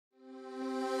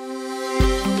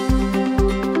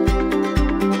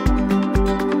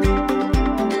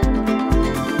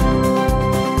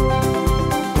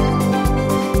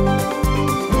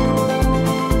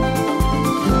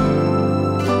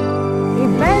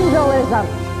of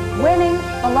winning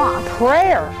the loss.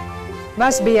 Prayer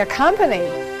must be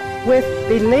accompanied with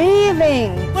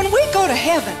believing. When we go to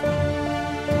heaven,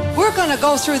 we're going to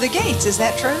go through the gates. Is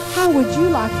that true? How would you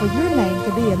like for your name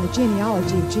to be in the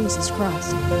genealogy of Jesus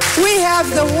Christ? We have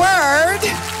the Word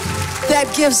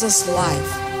that gives us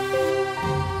life.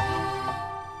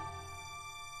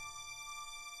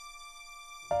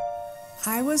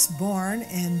 I was born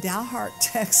in Dalhart,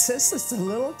 Texas. It's a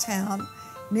little town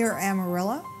near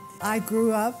Amarillo. I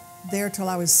grew up there till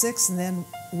I was 6 and then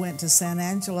went to San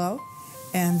Angelo.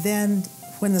 And then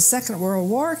when the Second World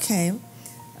War came,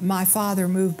 my father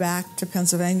moved back to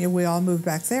Pennsylvania. We all moved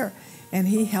back there, and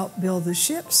he helped build the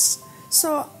ships.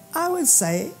 So I would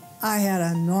say I had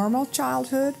a normal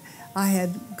childhood. I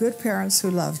had good parents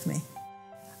who loved me.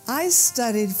 I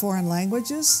studied foreign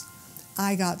languages.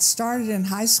 I got started in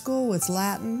high school with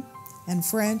Latin and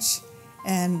French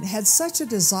and had such a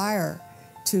desire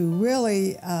to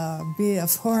really be a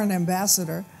foreign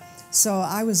ambassador. So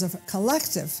I was a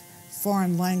collective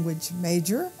foreign language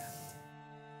major.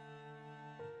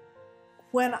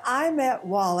 When I met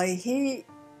Wally, he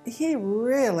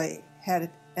really had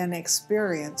an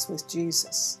experience with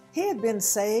Jesus. He had been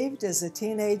saved as a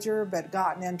teenager but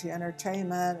gotten into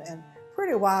entertainment and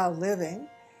pretty wild living,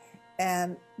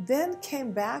 and then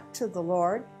came back to the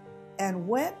Lord and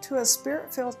went to a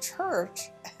Spirit-filled church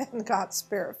and got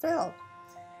Spirit-filled.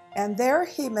 And there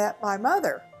he met my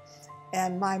mother.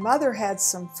 And my mother had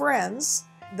some friends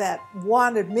that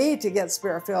wanted me to get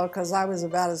Spirit-filled because I was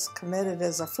about as committed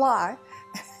as a fly.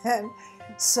 And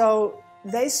so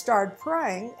they started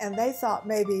praying, and they thought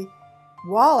maybe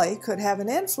Wally could have an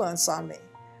influence on me.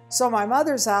 So my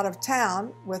mother's out of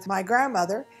town with my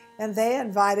grandmother, and they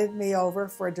invited me over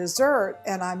for dessert,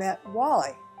 and I met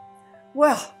Wally.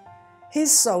 Well,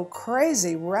 he's so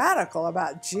crazy radical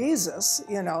about Jesus,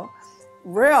 you know,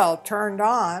 real turned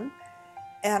on.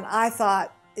 And I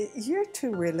thought, you're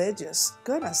too religious,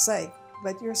 goodness sake,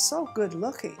 but you're so good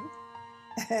looking.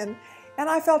 And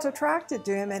I felt attracted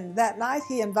to him, and that night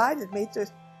he invited me to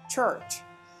church.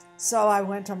 So I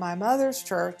went to my mother's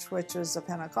church, which was a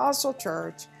Pentecostal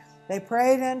church. They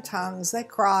prayed in tongues, they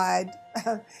cried,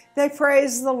 they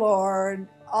praised the Lord,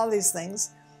 all these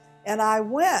things. And I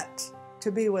went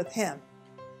to be with him.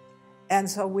 And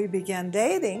so we began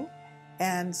dating,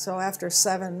 and so after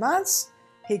 7 months,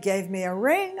 he gave me a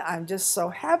ring. I'm just so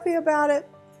happy about it.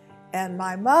 And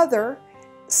my mother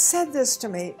said this to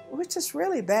me, which is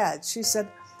really bad. She said,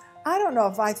 I don't know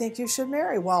if I think you should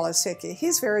marry Wallace Hickey.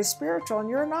 He's very spiritual and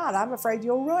you're not. I'm afraid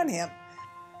you'll ruin him.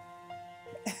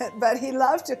 But he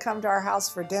loved to come to our house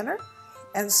for dinner.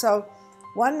 And so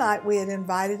one night we had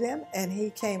invited him and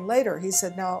he came later. He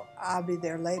said, no, I'll be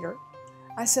there later.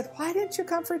 I said, why didn't you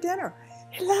come for dinner?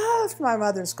 He loved my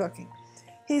mother's cooking.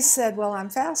 He said, well, I'm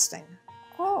fasting.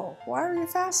 Oh, why are you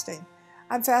fasting?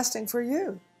 I'm fasting for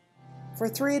you for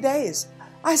 3 days.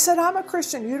 I said, I'm a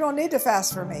Christian. You don't need to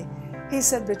fast for me. He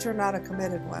said, but you're not a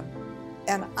committed one.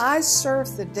 And I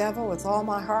served the devil with all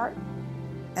my heart.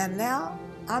 And now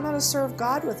I'm going to serve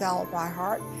God with all my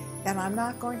heart. And I'm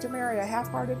not going to marry a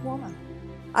half-hearted woman.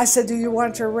 I said, do you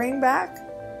want your ring back?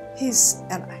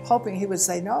 And I'm hoping he would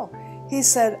say no. He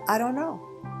said, I don't know.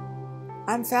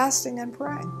 I'm fasting and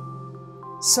praying.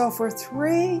 So for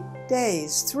 3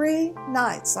 days, 3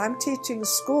 nights, I'm teaching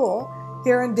school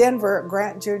here in Denver at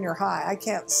Grant Junior High. I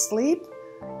can't sleep,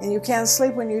 and you can't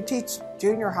sleep when you teach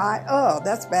junior high. Oh,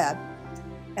 that's bad.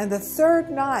 And the 3rd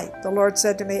night, the Lord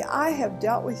said to me, I have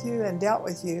dealt with you and dealt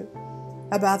with you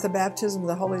about the baptism of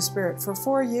the Holy Spirit for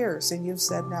 4 years, and you've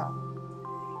said no.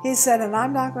 He said, and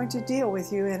I'm not going to deal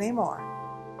with you anymore.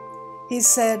 He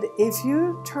said, if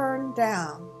you turn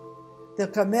down the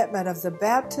commitment of the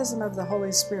baptism of the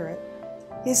Holy Spirit,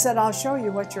 he said, I'll show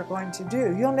you what you're going to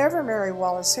do. You'll never marry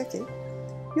Wallace Hickey.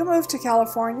 You'll move to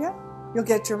California, you'll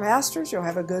get your master's, you'll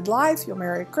have a good life, you'll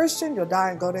marry a Christian, you'll die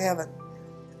and go to heaven.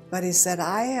 But he said,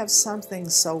 I have something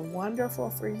so wonderful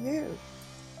for you,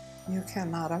 you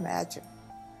cannot imagine.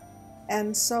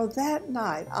 And so that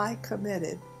night I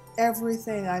committed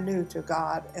everything I knew to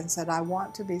God and said, I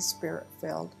want to be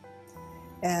Spirit-filled.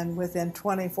 And within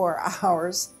 24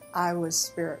 hours, I was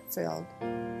Spirit-filled.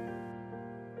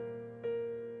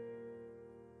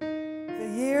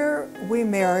 The year we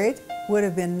married would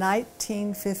have been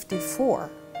 1954.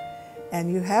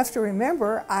 And you have to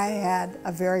remember, I had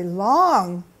a very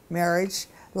long marriage,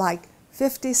 like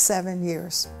 57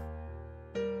 years.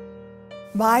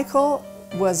 Michael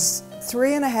was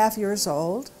 3.5 years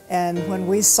old, and when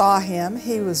we saw him,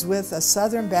 he was with a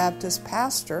Southern Baptist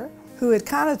pastor who had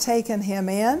kind of taken him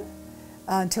in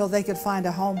until they could find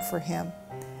a home for him.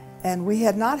 And we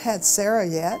had not had Sarah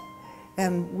yet,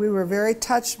 And we were very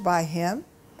touched by him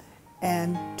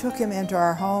and took him into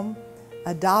our home,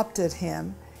 adopted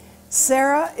him.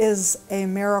 Sarah is a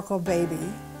miracle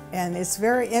baby, and it's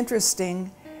very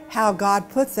interesting how God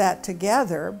put that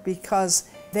together, because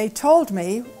they told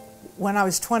me when I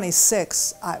was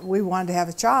 26, we wanted to have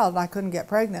a child and I couldn't get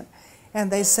pregnant. And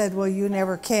they said, well, you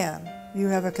never can. You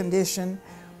have a condition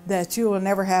that you will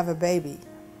never have a baby.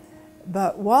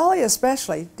 But Wally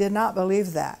especially did not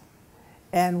believe that.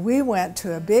 And we went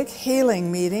to a big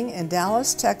healing meeting in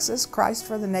Dallas, Texas, Christ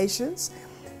for the Nations,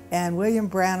 and William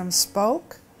Branham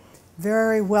spoke,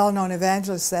 very well-known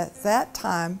evangelist at that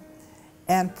time,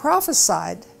 and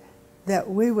prophesied that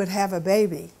we would have a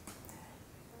baby.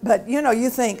 But you know, you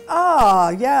think, oh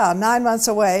yeah, 9 months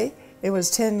away. It was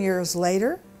 10 years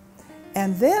later.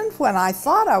 And then when I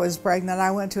thought I was pregnant,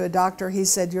 I went to a doctor. He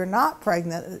said, you're not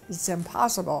pregnant, it's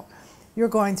impossible. You're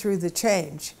going through the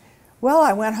change. Well,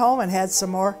 I went home and had some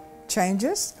more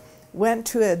changes, went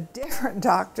to a different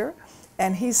doctor,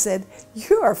 and he said,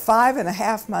 you are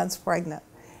 5.5 months pregnant.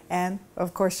 And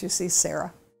of course you see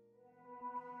Sarah.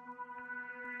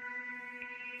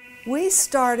 We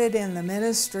started in the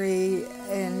ministry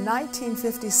in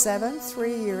 1957,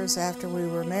 3 years after we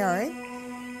were married,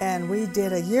 and we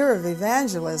did a year of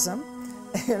evangelism.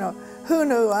 You know, who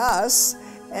knew us?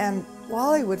 And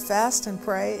Wally would fast and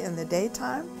pray in the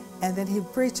daytime, and then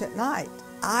he'd preach at night.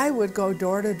 I would go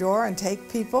door to door and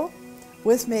take people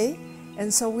with me,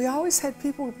 and so we always had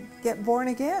people get born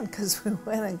again because we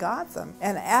went and got them.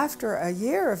 And after a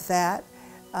year of that,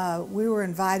 we were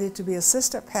invited to be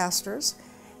assistant pastors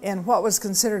in what was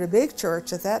considered a big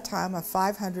church at that time of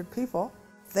 500 people.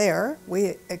 There,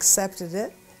 we accepted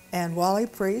it, and Wally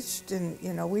preached, and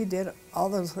you know, we did all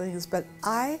those things. But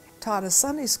I taught a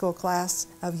Sunday school class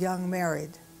of young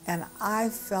married, and I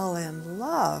fell in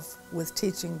love with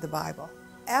teaching the Bible.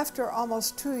 After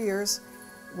almost 2 years,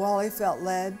 Wally felt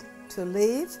led to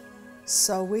leave,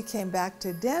 so we came back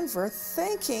to Denver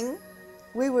thinking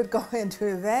we would go into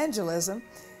evangelism.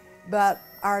 But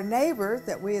our neighbor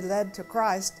that we had led to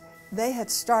Christ, they had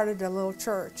started a little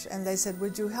church, and they said,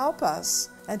 would you help us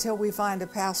until we find a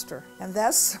pastor? And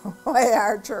that's the way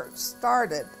our church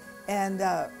started. And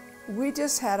we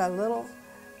just had a little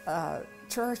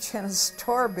church in a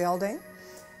store building.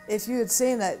 If you had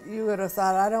seen it, you would have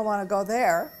thought, I don't want to go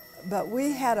there. But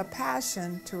we had a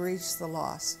passion to reach the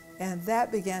lost. And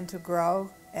that began to grow,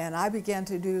 and I began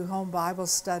to do home Bible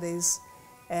studies,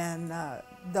 and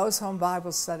those home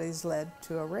Bible studies led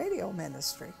to a radio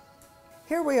ministry.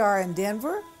 Here we are in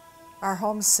Denver, our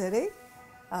home city.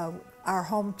 Our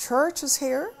home church is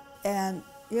here, and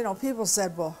you know, people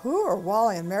said, well, who are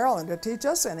Wally and Marilyn to teach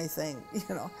us anything?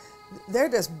 You know, they're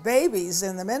just babies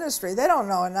in the ministry. They don't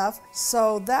know enough.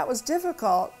 So that was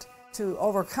difficult to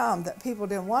overcome, that people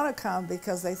didn't want to come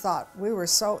because they thought we were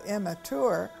so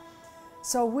immature.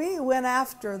 So we went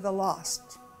after the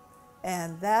lost,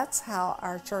 and that's how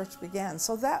our church began.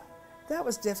 So that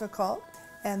was difficult.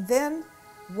 And then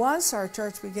once our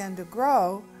church began to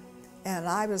grow, and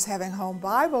I was having home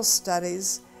Bible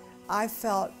studies, I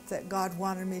felt that God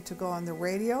wanted me to go on the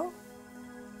radio.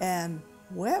 And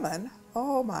women,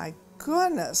 oh my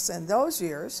goodness, in those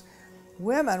years,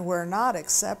 women were not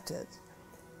accepted.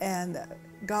 And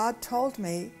God told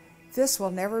me, this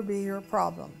will never be your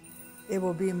problem. It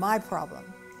will be my problem.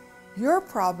 Your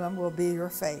problem will be your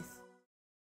faith.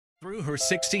 Through her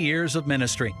 60 years of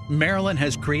ministry, Marilyn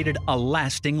has created a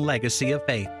lasting legacy of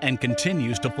faith and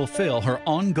continues to fulfill her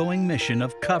ongoing mission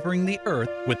of covering the earth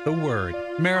with the Word.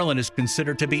 Marilyn is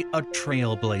considered to be a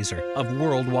trailblazer of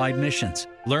worldwide missions.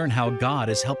 Learn how God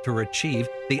has helped her achieve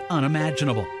the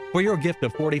unimaginable. For your gift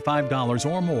of $45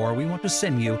 or more, we want to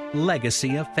send you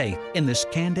Legacy of Faith. In this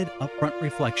candid, upfront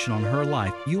reflection on her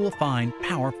life, you will find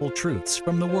powerful truths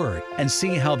from the Word and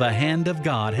see how the hand of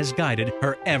God has guided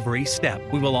her every step.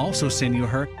 We will also send you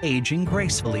her Aging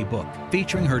Gracefully book,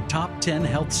 featuring her top 10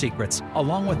 health secrets,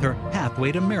 along with her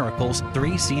Pathway to Miracles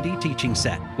 3-CD teaching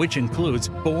set, which includes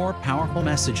 4 powerful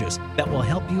messages that will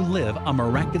help you live a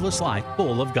miraculous life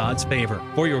full of God's favor.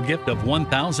 For your gift of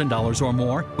 $1,000 or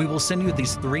more, we will send you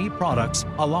these 3 products,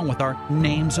 along with our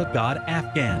Names of God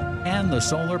Afghan and the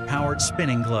solar-powered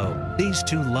spinning globe. These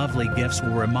 2 lovely gifts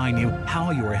will remind you how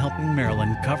you are helping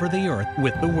Marilyn cover the earth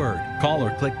with the Word. Call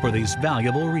or click for these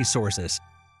valuable resources.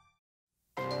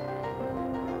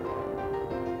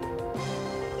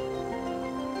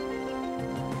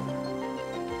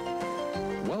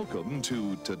 Welcome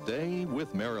to Today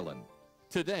with Marilyn.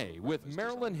 Today with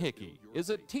Marilyn Hickey is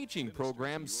a teaching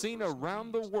program seen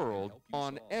around the world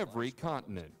on every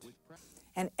continent.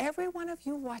 And every one of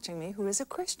you watching me who is a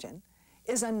Christian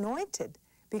is anointed,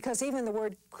 because even the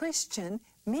word Christian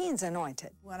means anointed.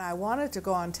 When I wanted to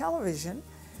go on television,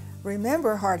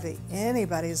 remember hardly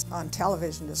anybody's on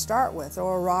television to start with.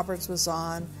 Oral Roberts was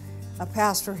on, a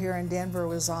pastor here in Denver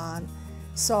was on.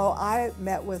 So I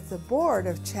met with the board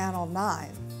of Channel 9,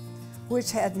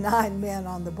 which had 9 men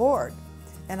on the board.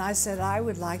 And I said, I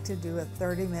would like to do a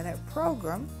 30-minute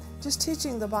program just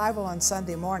teaching the Bible on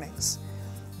Sunday mornings.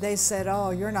 They said,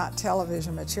 oh, you're not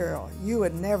television material. You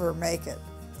would never make it.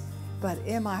 But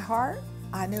in my heart,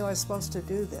 I knew I was supposed to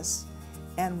do this.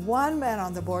 And one man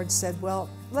on the board said, well,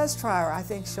 let's try her. I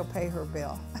think she'll pay her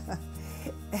bill.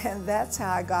 And that's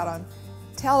how I got on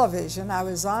television. I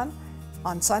was on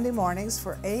Sunday mornings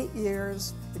for 8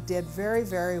 years. It did very,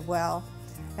 very well.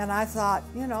 And I thought,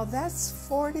 you know, that's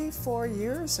 44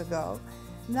 years ago.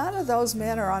 None of those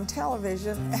men are on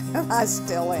television, and I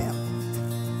still am.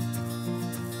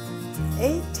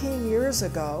 18 years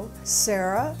ago,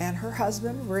 Sarah and her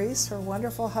husband, Reese, her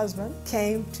wonderful husband,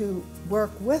 came to work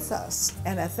with us.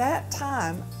 And at that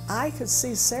time, I could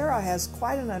see Sarah has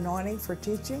quite an anointing for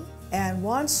teaching and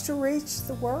wants to reach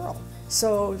the world.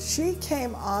 So she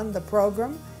came on the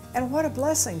program, and what a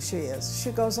blessing she is. She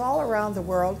goes all around the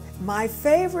world. My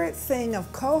favorite thing of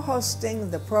co-hosting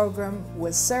the program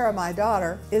with Sarah, my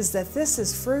daughter, is that this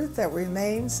is fruit that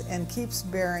remains and keeps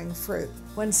bearing fruit.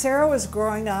 When Sarah was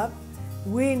growing up,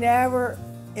 we never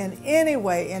in any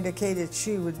way indicated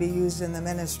she would be used in the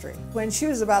ministry. When she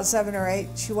was about 7 or 8,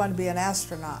 she wanted to be an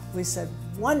astronaut. We said,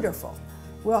 wonderful,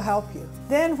 we'll help you.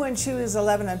 Then when she was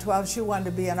 11 and 12, she wanted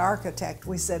to be an architect.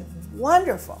 We said,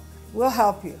 wonderful, we'll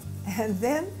help you. And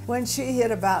then when she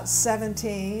hit about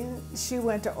 17, she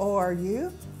went to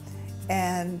ORU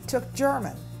and took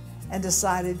German and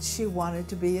decided she wanted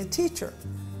to be a teacher.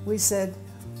 We said,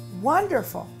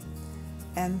 wonderful.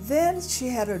 And then she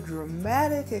had a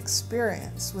dramatic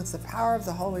experience with the power of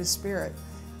the Holy Spirit,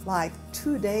 like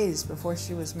 2 days before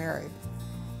she was married.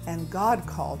 And God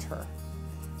called her.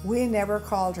 We never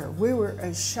called her. We were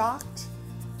as shocked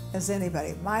as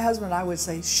anybody. My husband and I would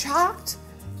say, shocked?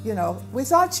 You know, we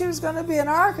thought she was going to be an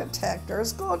architect or a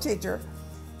school teacher,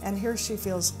 and here she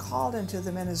feels called into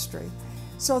the ministry.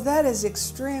 So that is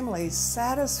extremely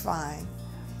satisfying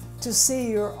to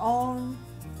see your own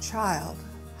child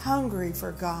hungry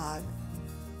for God.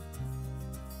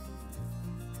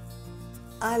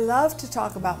 I love to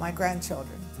talk about my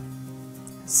grandchildren.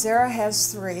 Sarah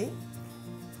has 3.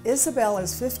 Isabel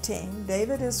is 15,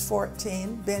 David is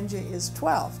 14, Benji is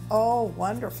 12. Oh,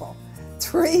 wonderful.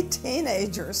 3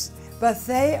 teenagers, but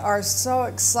they are so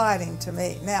exciting to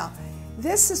me. Now,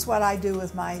 this is what I do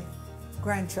with my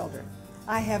grandchildren.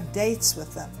 I have dates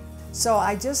with them. So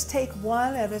I just take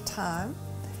one at a time,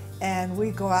 and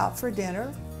we go out for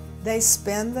dinner. They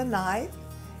spend the night,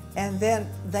 and then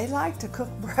they like to cook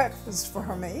breakfast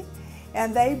for me,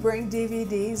 and they bring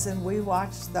DVDs, and we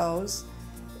watch those.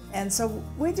 And so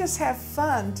we just have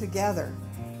fun together.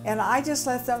 And I just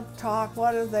let them talk.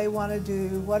 What do they want to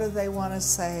do? What do they want to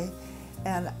say?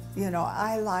 And, you know,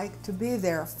 I like to be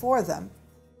there for them.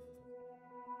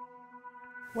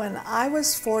 When I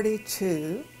was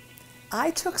 42,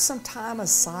 I took some time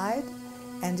aside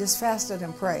and just fasted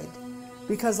and prayed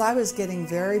because I was getting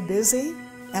very busy,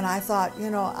 and I thought, you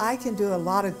know, I can do a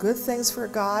lot of good things for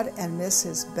God and miss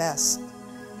His best.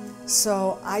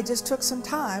 So I just took some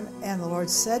time, and the Lord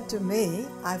said to me,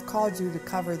 I've called you to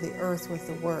cover the earth with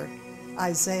the Word.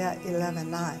 Isaiah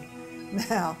 11:9.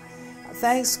 Now,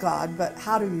 thanks God, but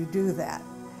how do you do that?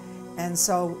 And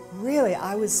so really,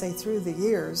 I would say through the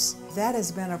years, that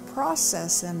has been a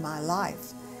process in my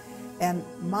life. And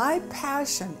my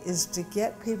passion is to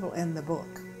get people in the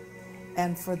book,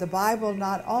 and for the Bible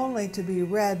not only to be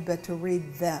read, but to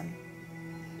read them.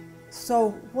 So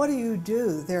what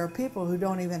do? There are people who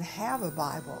don't even have a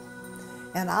Bible.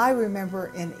 And I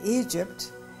remember in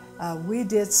Egypt, we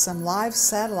did some live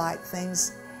satellite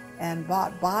things and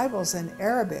bought Bibles in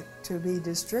Arabic to be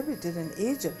distributed in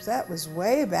Egypt. That was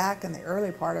way back in the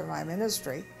early part of my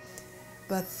ministry.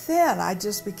 But then I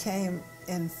just became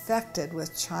infected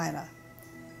with China,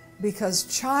 because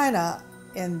China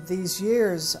in these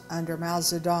years under Mao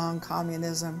Zedong,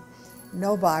 communism,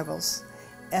 no Bibles.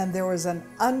 And there was an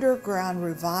underground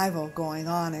revival going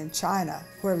on in China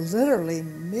where literally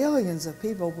millions of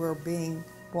people were being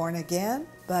born again,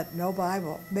 but no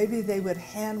Bible. Maybe they would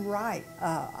handwrite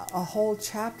a whole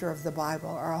chapter of the Bible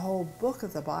or a whole book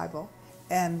of the Bible,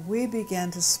 and we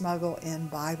began to smuggle in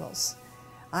Bibles.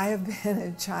 I have been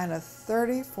in China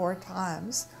 34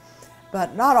 times,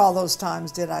 but not all those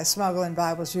times did I smuggle in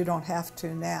Bibles. You don't have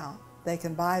to now. They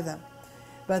can buy them.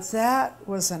 But that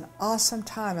was an awesome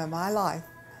time in my life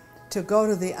to go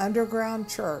to the underground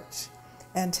church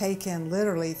and take in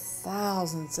literally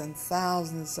thousands and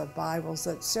thousands of Bibles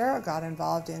that Sarah got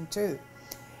involved in too.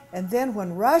 And then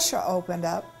when Russia opened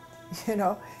up, you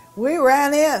know, we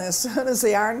ran in. As soon as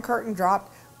the Iron Curtain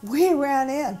dropped, we ran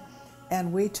in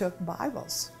and we took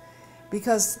Bibles.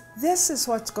 Because this is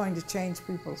what's going to change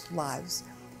people's lives.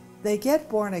 They get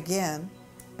born again,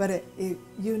 but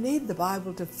you need the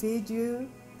Bible to feed you.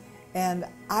 And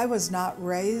I was not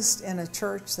raised in a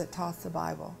church that taught the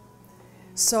Bible.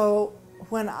 So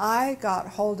when I got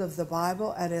hold of the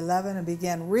Bible at 11 and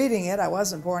began reading it, I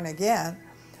wasn't born again,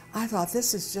 I thought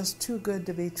this is just too good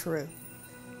to be true.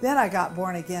 Then I got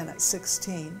born again at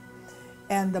 16.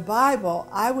 And the Bible,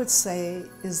 I would say,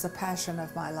 is the passion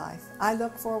of my life. I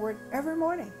look forward every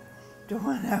morning to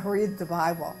when I read the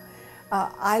Bible.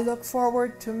 I look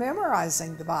forward to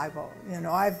memorizing the Bible. You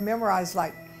know, I've memorized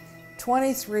like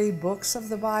 23 books of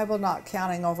the Bible, not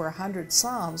counting over 100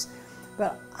 Psalms,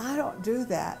 but I don't do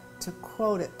that to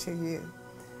quote it to you.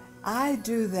 I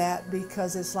do that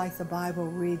because it's like the Bible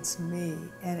reads me,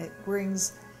 and it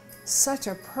brings such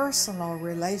a personal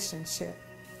relationship.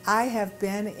 I have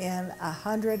been in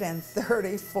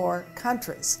 134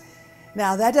 countries.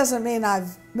 Now, that doesn't mean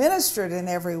I've ministered in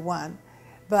every one,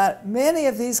 but many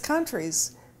of these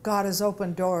countries, God has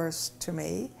opened doors to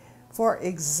me. For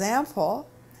example,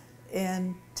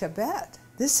 in Tibet,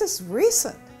 this is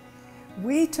recent.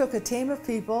 We took a team of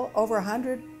people, over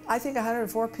 100, I think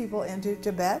 104 people into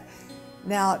Tibet.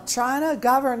 Now, China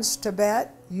governs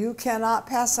Tibet. You cannot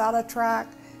pass out a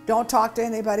tract. Don't talk to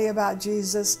anybody about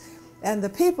Jesus. And the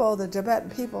people, the Tibetan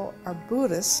people, are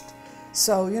Buddhist,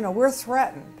 so, you know, we're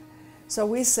threatened. So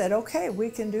we said, okay,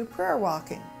 we can do prayer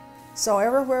walking. So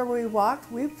everywhere we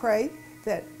walked, we prayed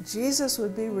that Jesus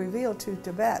would be revealed to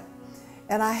Tibet.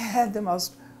 And I had the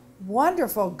most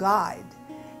wonderful guide.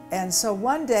 And so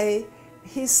one day,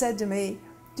 he said to me,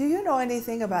 do you know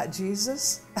anything about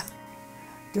Jesus?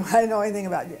 Do I know anything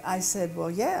about you? I said,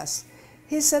 well, yes.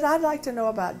 He said, I'd like to know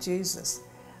about Jesus.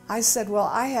 I said, well,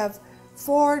 I have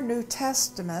 4 New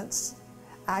Testaments.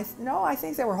 I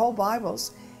think they were whole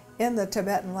Bibles in the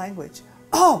Tibetan language.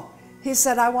 Oh, he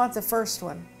said, I want the first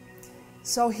one.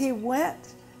 So he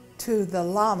went to the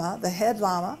Lama, the head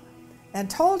Lama, and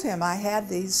told him I had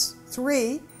these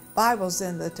 3 Bibles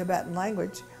in the Tibetan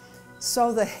language.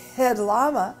 So the head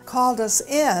Lama called us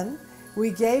in. We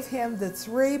gave him the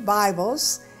 3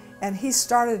 Bibles, and he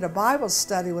started a Bible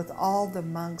study with all the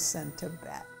monks in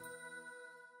Tibet.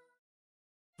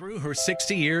 Through her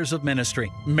 60 years of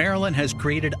ministry, Marilyn has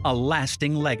created a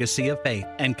lasting legacy of faith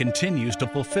and continues to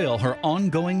fulfill her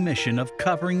ongoing mission of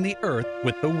covering the earth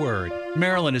with the Word.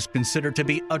 Marilyn is considered to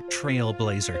be a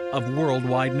trailblazer of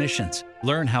worldwide missions.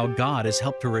 Learn how God has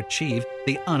helped her achieve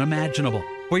the unimaginable.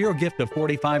 For your gift of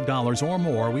 $45 or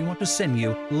more, we want to send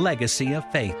you Legacy of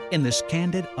Faith. In this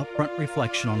candid, upfront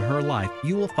reflection on her life,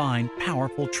 you will find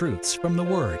powerful truths from the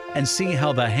Word and see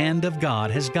how the hand of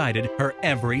God has guided her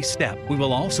every step. We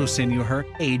will also send you her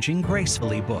Aging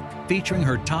Gracefully book, featuring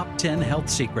her top 10 health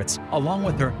secrets, along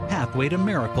with her Pathway to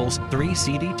Miracles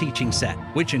 3-CD teaching set,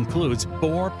 which includes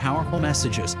 4 powerful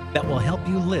messages that will help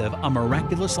you live a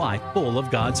miraculous life full of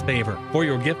God's favor. For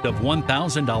your gift of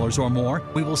 $1,000 or more,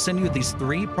 we will send you these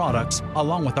 3 products,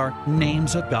 along with our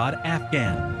Names of God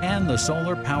Afghan and the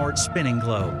solar-powered spinning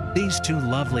globe. These 2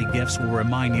 lovely gifts will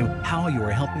remind you how you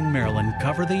are helping Marilyn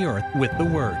cover the earth with the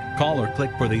Word. Call or click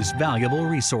for these valuable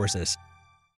resources.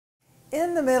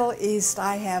 In the Middle East,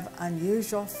 I have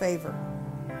unusual favor.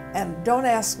 And don't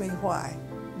ask me why,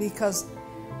 because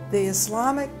the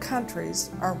Islamic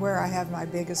countries are where I have my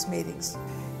biggest meetings.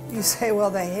 You say, well,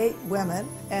 they hate women,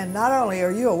 and not only are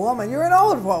you a woman, you're an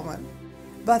old woman.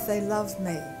 But they love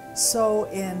me. So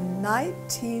in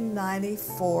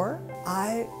 1994,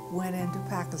 I went into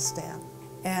Pakistan.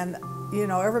 And, you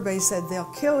know, everybody said they'll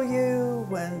kill you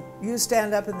when you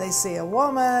stand up and they see a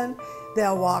woman,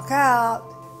 they'll walk out.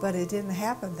 But it didn't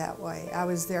happen that way. I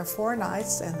was there 4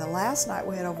 nights, and the last night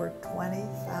we had over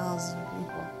 20,000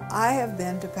 people. I have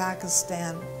been to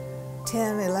Pakistan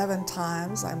 10, 11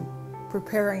 times. I'm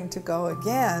preparing to go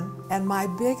again, and my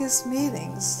biggest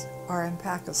meetings are in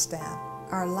Pakistan.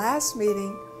 Our last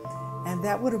meeting, and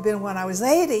that would have been when I was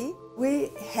 80,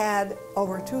 we had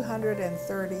over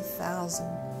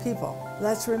 230,000 people.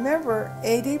 Let's remember,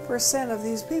 80% of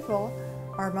these people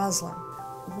are Muslim.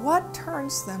 What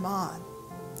turns them on?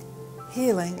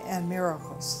 Healing and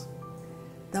miracles.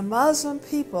 The Muslim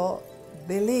people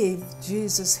believe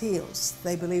Jesus heals.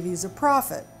 They believe he's a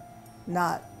prophet,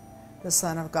 not the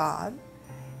Son of God,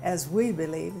 as we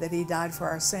believe that he died for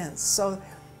our sins. So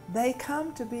they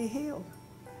come to be healed.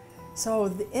 So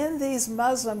in these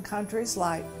Muslim countries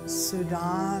like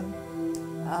Sudan,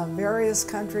 various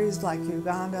countries like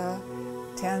Uganda,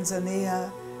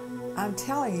 Tanzania. I'm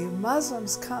telling you,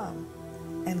 Muslims come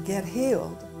and get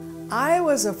healed. I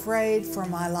was afraid for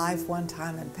my life one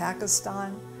time in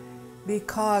Pakistan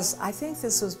because I think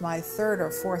this was my third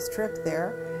or fourth trip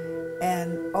there,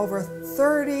 and over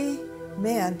 30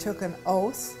 men took an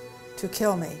oath to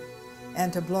kill me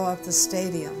and to blow up the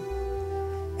stadium.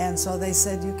 And so they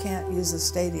said, you can't use the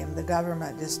stadium. The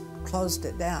government just closed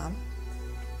it down.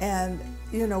 And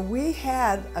you know, we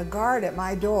had a guard at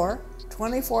my door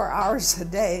 24 hours a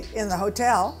day in the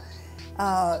hotel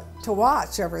to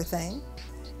watch everything.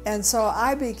 And so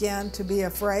I began to be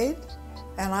afraid,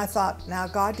 and I thought, now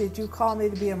God, did you call me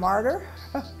to be a martyr?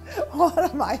 What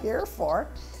am I here for?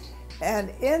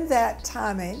 And in that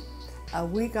timing,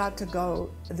 we got to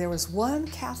go. There was one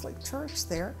Catholic church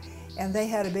there, and they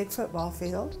had a big football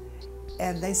field,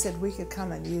 and they said we could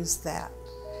come and use that.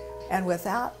 And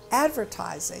without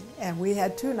advertising, and we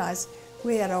had 2 nights,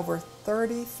 we had over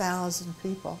 30,000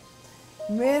 people.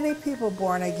 Many people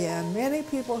born again, many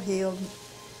people healed,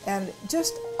 and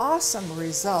just awesome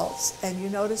results. And you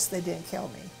notice they didn't kill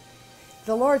me.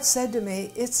 The Lord said to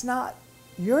me, it's not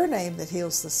your name that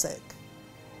heals the sick,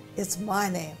 it's my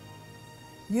name.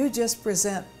 You just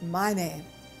present my name,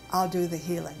 I'll do the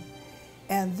healing.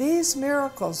 And these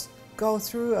miracles go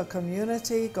through a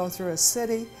community, go through a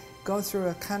city, go through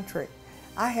a country.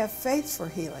 I have faith for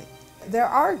healing. There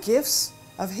are gifts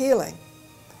of healing,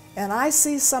 and I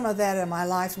see some of that in my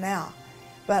life now.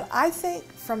 But I think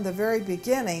from the very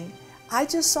beginning, I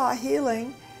just saw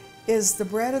healing is the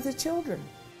bread of the children.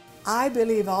 I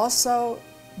believe also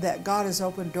that God has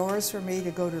opened doors for me to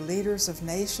go to leaders of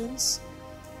nations,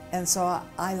 and so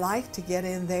I like to get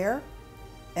in there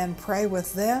and pray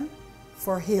with them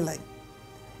for healing.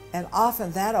 And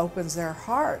often that opens their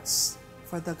hearts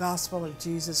for the gospel of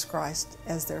Jesus Christ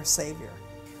as their Savior.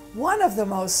 One of the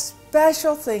most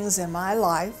special things in my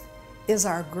life is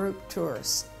our group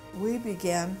tours. We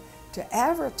began to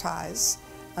advertise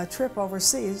a trip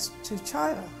overseas to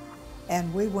China.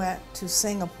 And we went to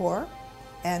Singapore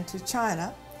and to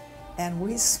China, and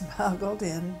we smuggled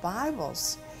in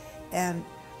Bibles. And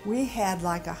we had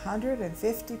like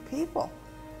 150 people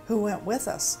who went with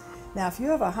us. Now, if you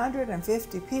have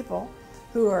 150 people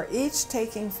who are each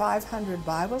taking 500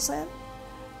 Bibles in,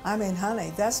 I mean,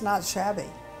 honey, that's not shabby.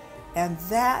 And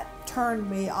that turned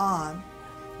me on,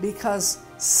 because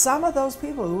some of those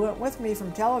people who went with me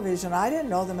from television, I didn't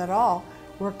know them at all,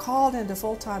 were called into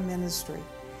full-time ministry.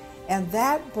 And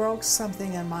that broke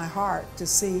something in my heart to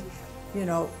see, you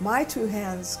know, my 2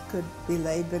 hands could be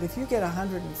laid, but if you get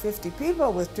 150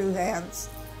 people with 2 hands,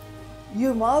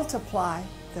 you multiply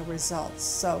the results.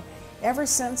 So ever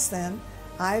since then,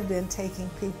 I've been taking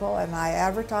people, and I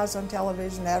advertise on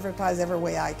television, advertise every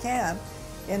way I can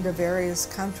into various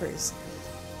countries.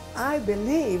 I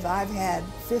believe I've had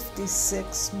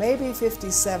 56, maybe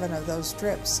 57 of those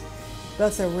trips,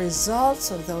 but the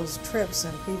results of those trips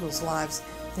in people's lives,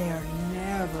 they are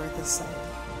never the same.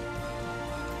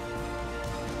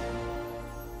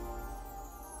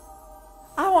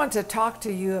 I want to talk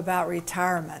to you about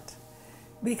retirement,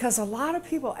 because a lot of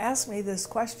people ask me this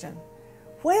question: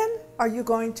 when are you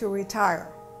going to retire?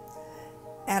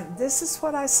 And this is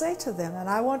what I say to them, and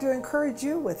I want to encourage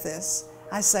you with this.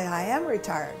 I say, I am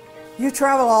retired. You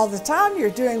travel all the time. You're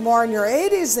doing more in your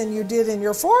 80s than you did in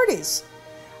your 40s.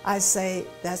 I say,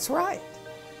 that's right.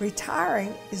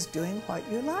 Retiring is doing what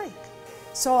you like.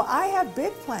 So I have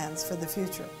big plans for the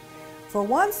future. For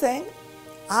one thing,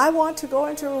 I want to go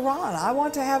into Iran. I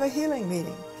want to have a healing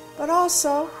meeting. But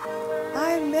also,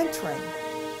 I am mentoring.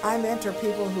 I mentor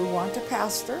people who want to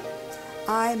pastor.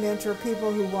 I mentor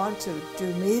people who want to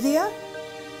do media,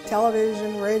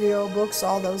 television, radio, books,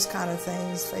 all those kind of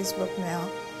things, Facebook now.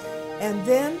 And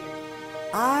then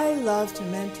I love to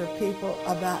mentor people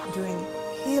about doing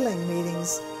healing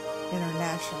meetings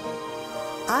internationally.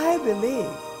 I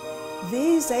believe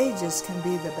these ages can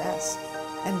be the best,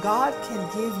 and God can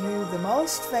give you the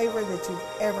most favor that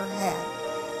you've ever had.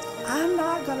 I'm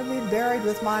not going to be buried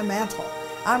with my mantle.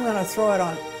 I'm going to throw it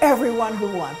on everyone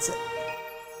who wants it.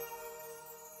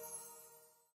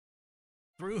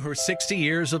 Through her 60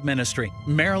 years of ministry,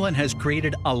 Marilyn has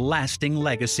created a lasting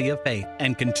legacy of faith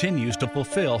and continues to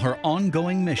fulfill her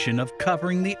ongoing mission of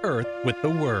covering the earth with the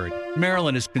Word.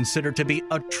 Marilyn is considered to be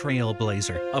a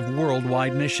trailblazer of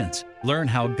worldwide missions. Learn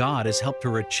how God has helped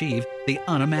her achieve the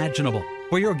unimaginable.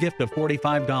 For your gift of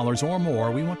 $45 or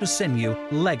more, we want to send you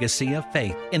Legacy of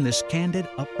Faith. In this candid,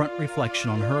 upfront reflection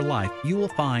on her life, you will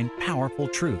find powerful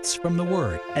truths from the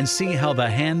Word and see how the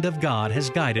hand of God has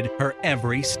guided her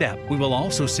every step. We will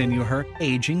also send you her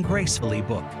Aging Gracefully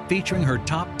book, featuring her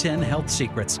top 10 health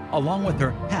secrets, along with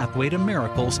her Pathway to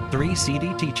Miracles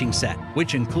 3-CD teaching set,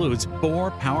 which includes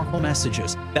 4 powerful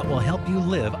messages that will help you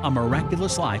live a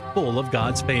miraculous life full of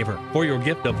God's favor. For your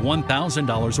gift of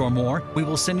 $1,000 or more, we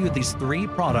will send you these 3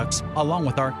 products along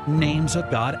with our Names of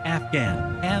God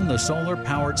Afghan and the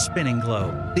solar-powered spinning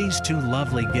globe. These 2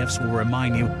 lovely gifts will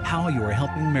remind you how you are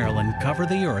helping Marilyn cover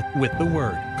the earth with the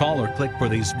Word. Call or click for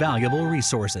these valuable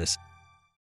resources.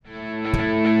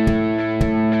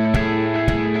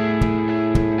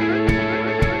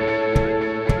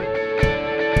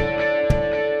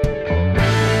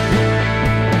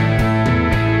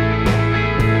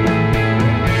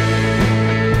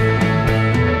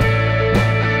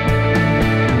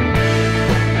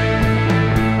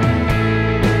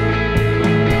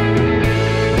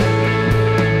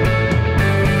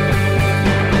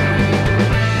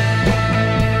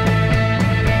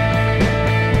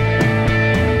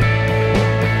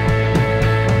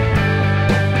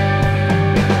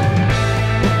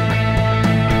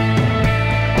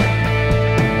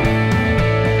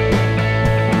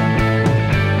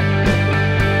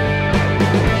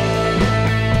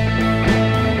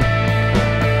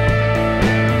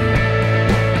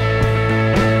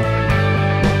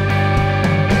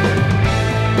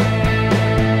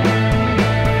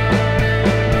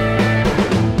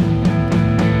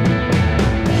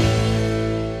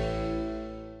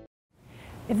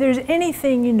 If there's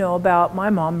anything you know about my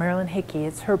mom, Marilyn Hickey,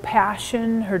 it's her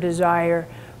passion, her desire,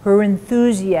 her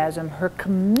enthusiasm, her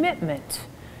commitment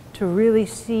to really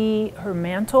see her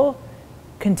mantle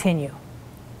continue,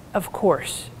 of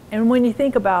course. And when you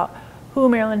think about who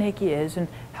Marilyn Hickey is and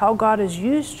how God has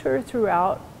used her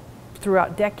throughout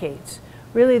decades,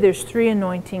 really there's 3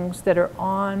 anointings that are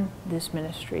on this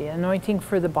ministry. Anointing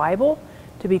for the Bible,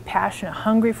 to be passionate,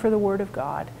 hungry for the Word of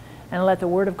God, and let the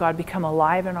Word of God become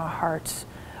alive in our hearts.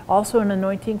 Also an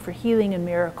anointing for healing and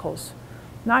miracles,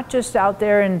 not just out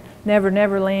there in Never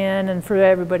Land and for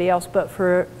everybody else, but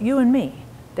for you and me,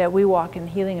 that we walk in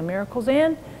healing and miracles,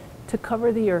 and to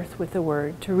cover the earth with the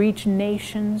Word, to reach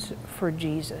nations for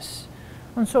Jesus.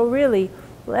 And so really,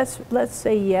 let's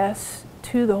say yes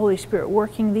to the Holy Spirit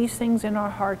working these things in our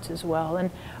hearts as well.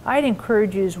 And I'd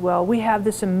encourage you as well, we have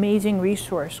this amazing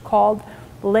resource called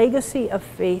Legacy of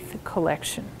Faith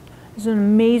Collection. It's an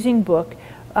amazing book.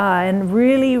 And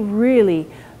really, really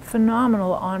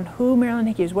phenomenal on who Marilyn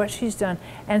Hickey is, what she's done,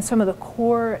 and some of the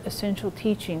core essential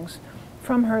teachings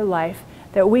from her life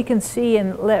that we can see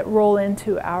and let roll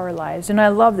into our lives. And I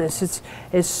love this.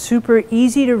 It's super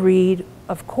easy to read.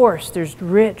 Of course, there's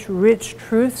rich, rich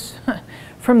truths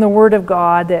from the Word of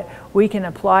God that we can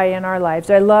apply in our lives.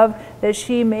 I love that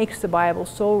she makes the Bible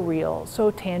so real,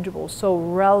 so tangible, so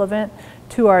relevant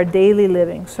to our daily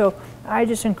living. So I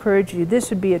just encourage you, this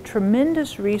would be a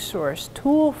tremendous resource,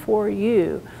 tool for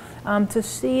you to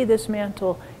see this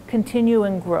mantle continue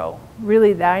and grow.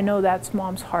 Really, I know that's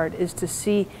Mom's heart, is to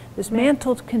see this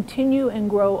mantle continue and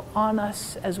grow on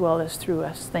us as well as through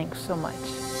us. Thanks so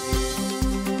much.